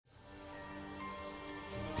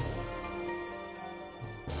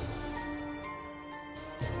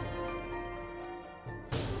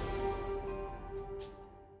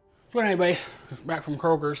So anyway, back from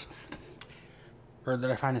Kroger's. Or did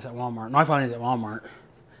I find this at Walmart? No, I found this at Walmart.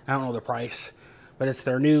 I don't know the price. But it's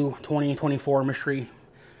their new 2024 mystery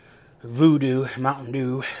VooDEW Mountain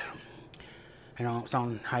Dew. I don't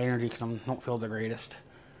sound high energy because I don't feel the greatest.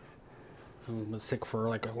 I've been sick for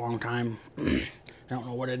like a long time. I don't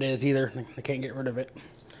know what it is either. I can't get rid of it.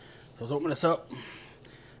 So let's open this up.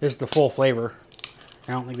 This is the full flavor.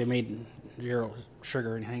 I don't think they made 0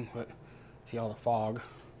 sugar or anything, but see all the fog.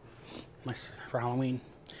 Nice for Halloween.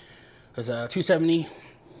 There's a 270,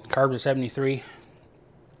 carbs are 73,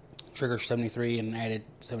 sugar 73, and added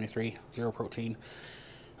 73, 0 protein.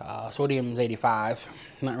 Sodium is 85,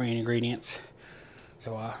 not really any ingredients.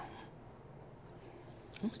 So,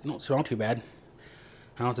 don't smell too bad.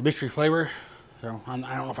 I know it's a mystery flavor, so I don't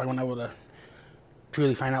know if I'm going to be able to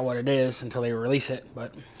truly find out what it is until they release it,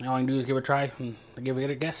 but all I can do is give it a try and give it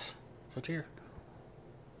a guess. So cheers.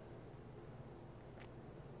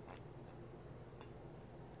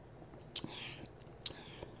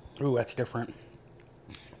 Ooh, that's different.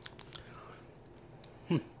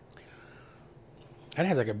 That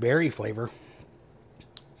has like a berry flavor.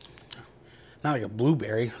 Not like a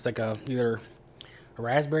blueberry. It's like either a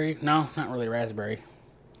raspberry. No, not really raspberry.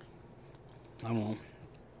 I don't know.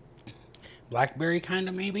 Blackberry kind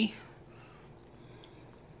of maybe.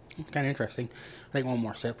 It's kind of interesting. I think one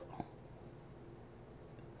more sip.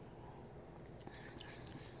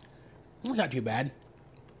 It's not too bad.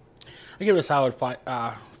 I give it a solid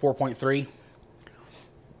 4.3.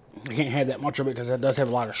 I can't have that much of it because it does have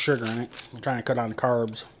a lot of sugar in it. I'm trying to cut down the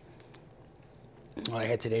carbs. All I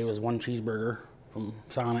had today was 1 cheeseburger from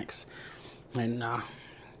Sonic's. And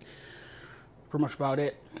pretty much about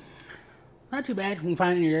it. Not too bad. You can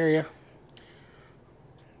find it in your area.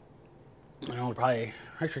 I know probably,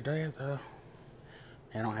 actually, do I have the,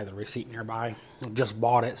 I don't have the receipt nearby. I just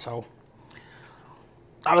bought it, so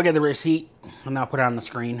I'll get the receipt and I'll put it on the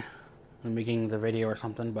screen when making the video or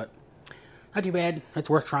something, but not too bad. It's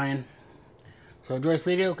worth trying. So enjoy this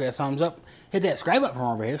video, give it a thumbs up, hit that subscribe button for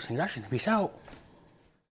more videos, and peace out.